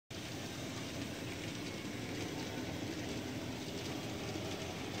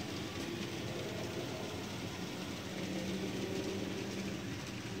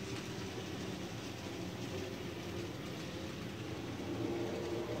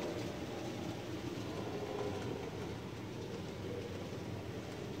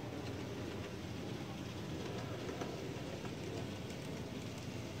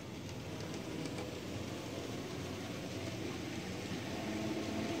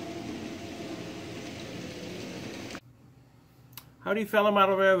Howdy fellow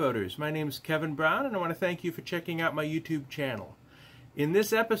model railroaders, my name is Kevin Brown and I want to thank you for checking out my YouTube channel. In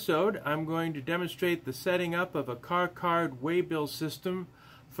this episode I'm going to demonstrate the setting up of a car card waybill system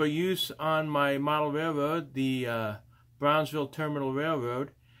for use on my model railroad, the Brownsville Terminal Railroad,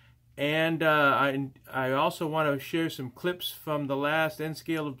 and I also want to share some clips from the last N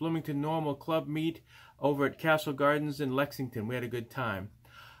Scale of Bloomington Normal Club meet over at Castle Gardens in Lexington. We had a good time.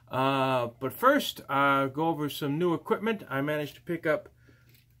 But first, go over some new equipment. I managed to pick up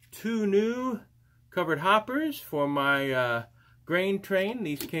 2 new covered hoppers for my grain train.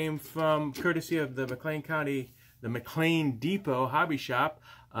 These came from courtesy of the McLean Depot Hobby Shop.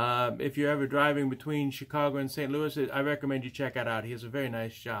 If you're ever driving between Chicago and St. Louis, I recommend you check it out. He has a very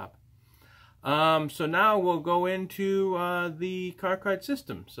nice shop. So now we'll go into the car card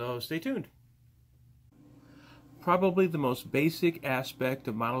system, so stay tuned. Probably the most basic aspect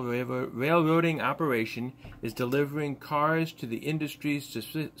of model railroading operation is delivering cars to the industries,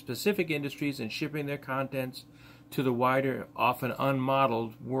 to specific industries, and shipping their contents to the wider, often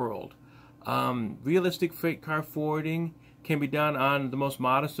unmodeled world. Realistic freight car forwarding can be done on the most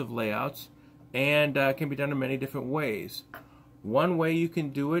modest of layouts and can be done in many different ways. One way you can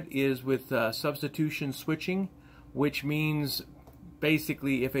do it is with substitution switching, which means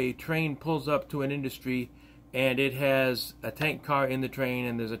basically if a train pulls up to an industry and it has a tank car in the train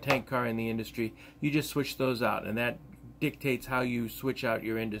and there's a tank car in the industry, you just switch those out, and that dictates how you switch out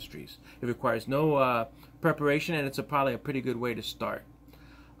your industries. It requires no preparation, and it's probably a pretty good way to start.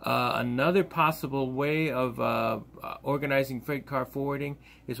 Another possible way of organizing freight car forwarding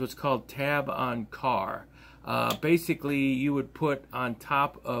is what's called tab on car. Basically, you would put on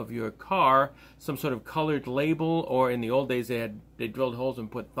top of your car some sort of colored label, or in the old days they drilled holes and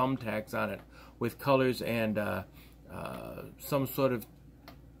put thumbtacks on it with colors and some sort of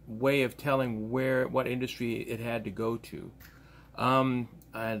way of telling what industry it had to go to.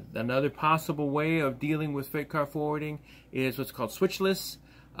 Another possible way of dealing with freight car forwarding is what's called switch lists,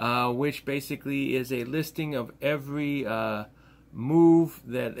 which basically is a listing of every move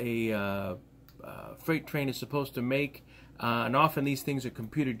that a freight train is supposed to make, and often these things are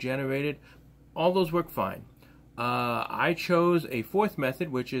computer generated. All those work fine. I chose a fourth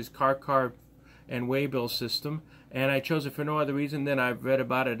method, which is car card and waybill system, and I chose it for no other reason than I've read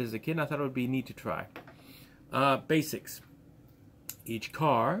about it as a kid and I thought it would be neat to try. Basics. Each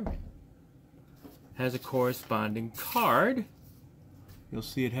car has a corresponding card. You'll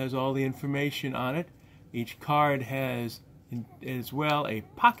see it has all the information on it. Each card has as well a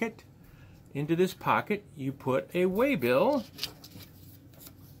pocket. Into this pocket you put a waybill,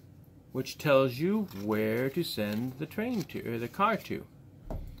 which tells you where to send the train to, or the car to.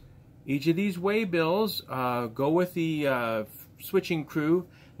 Each of these waybills go with the switching crew,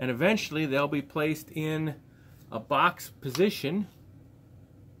 and eventually they'll be placed in a box position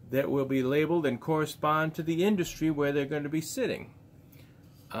that will be labeled and correspond to the industry where they're going to be sitting.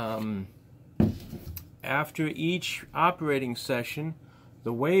 After each operating session,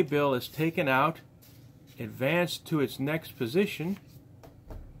 the waybill is taken out, advanced to its next position,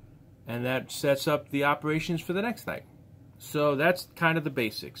 and that sets up the operations for the next night. So that's kind of the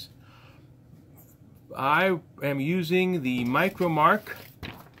basics. I am using the Micromark.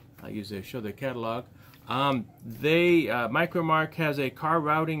 I usually show their catalog. Micromark has a car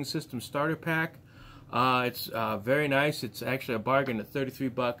routing system starter pack. It's very nice. It's actually a bargain at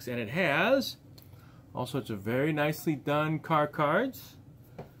 $33, and it has all sorts of very nicely done car cards,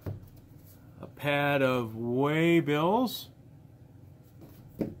 a pad of waybills,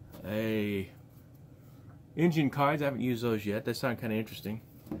 engine cards. I haven't used those yet. They sound kind of interesting.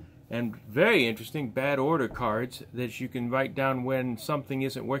 And very interesting bad order cards that you can write down when something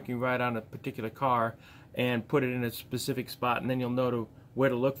isn't working right on a particular car and put it in a specific spot, and then you'll know where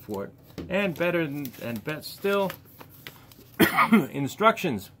to look for it. And better and best still,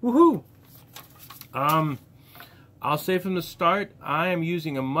 instructions. Woohoo! I'll say from the start, I am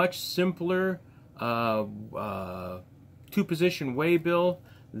using a much simpler 2-position waybill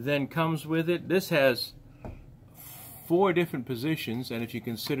than comes with it. This has 4 different positions, and if you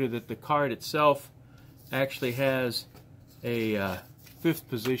consider that the card itself actually has a 5th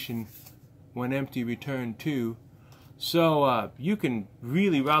position when empty return to, so you can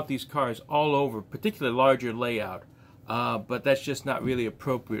really route these cars all over, particularly larger layout, but that's just not really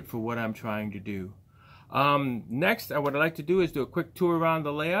appropriate for what I'm trying to do. Next, what I'd like to do is do a quick tour around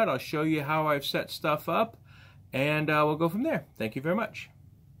the layout. I'll show you how I've set stuff up, and we'll go from there. Thank you very much.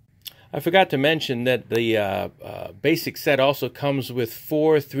 I forgot to mention that the basic set also comes with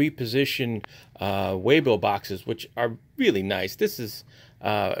 4 3-position Waybill boxes, which are really nice. This is,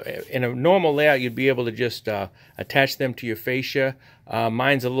 in a normal layout, you'd be able to just attach them to your fascia.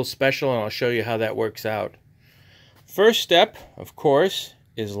 Mine's a little special, and I'll show you how that works out. First step, of course,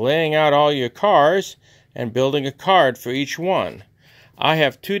 is laying out all your cars and building a card for each one. I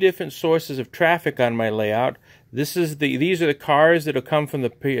have 2 different sources of traffic on my layout. These are the cars that will come from the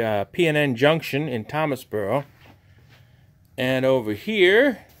P&N Junction in Thomasboro. And over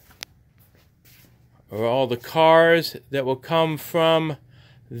here are all the cars that will come from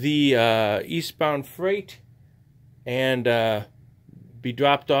the eastbound freight and be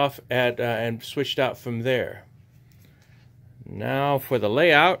dropped off at and switched out from there. Now for the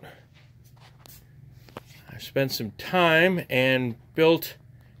layout, I spent some time and built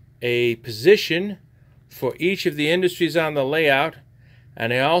a position for each of the industries on the layout,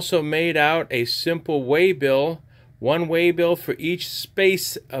 and I also made out a simple waybill, one waybill for each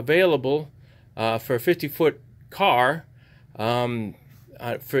space available for a 50-foot car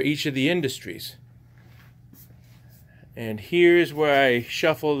for each of the industries. And here's where I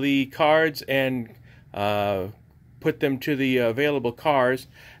shuffle the cards and put them to the available cars.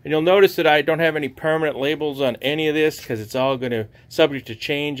 And you'll notice that I don't have any permanent labels on any of this because it's all going to subject to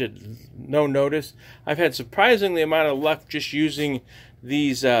change at no notice. I've had surprisingly amount of luck just using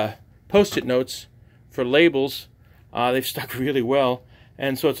these post-it notes for labels. They've stuck really well,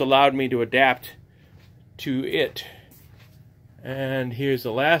 and so it's allowed me to adapt to it. And here's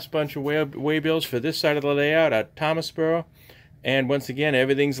the last bunch of waybills for this side of the layout at Thomasboro. And once again,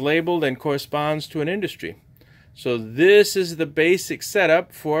 everything's labeled and corresponds to an industry. So this is the basic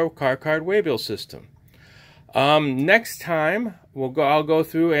setup for a car card waybill system. Next time I'll go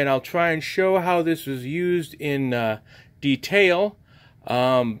through and I'll try and show how this was used in detail.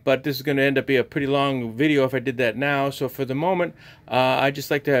 But this is going to end up being a pretty long video if I did that now. So for the moment, I'd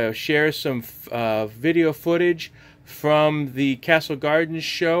just like to share some video footage from the Castle Gardens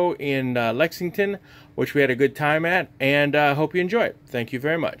show in Lexington, which we had a good time at, and hope you enjoy it. Thank you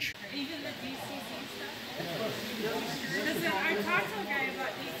very much.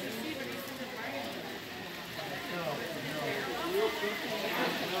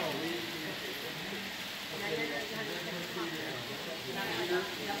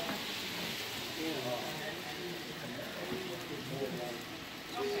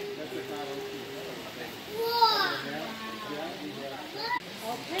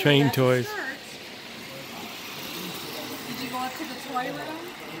 Train toys. Did you go up to the toy with them?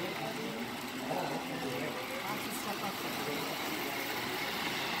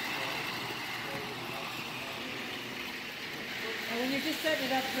 And when you're just setting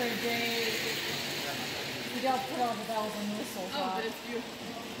it up for a day, you don't put all the bells and whistles on. Oh, but it's beautiful.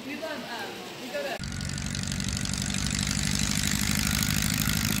 We love, we go to...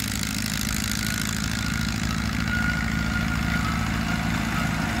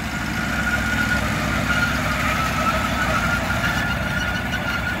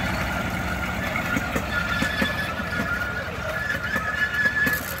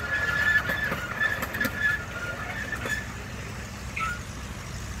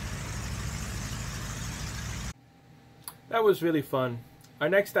 That was really fun. Our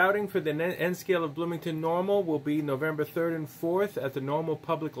next outing for the N scale of Bloomington Normal will be November 3rd and 4th at the Normal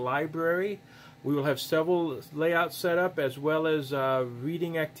Public Library. We will have several layouts set up as well as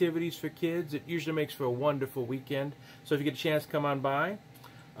reading activities for kids. It usually makes for a wonderful weekend. So if you get a chance, come on by.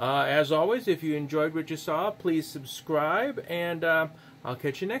 As always, if you enjoyed what you saw, please subscribe, and I'll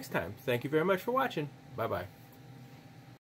catch you next time. Thank you very much for watching. Bye-bye.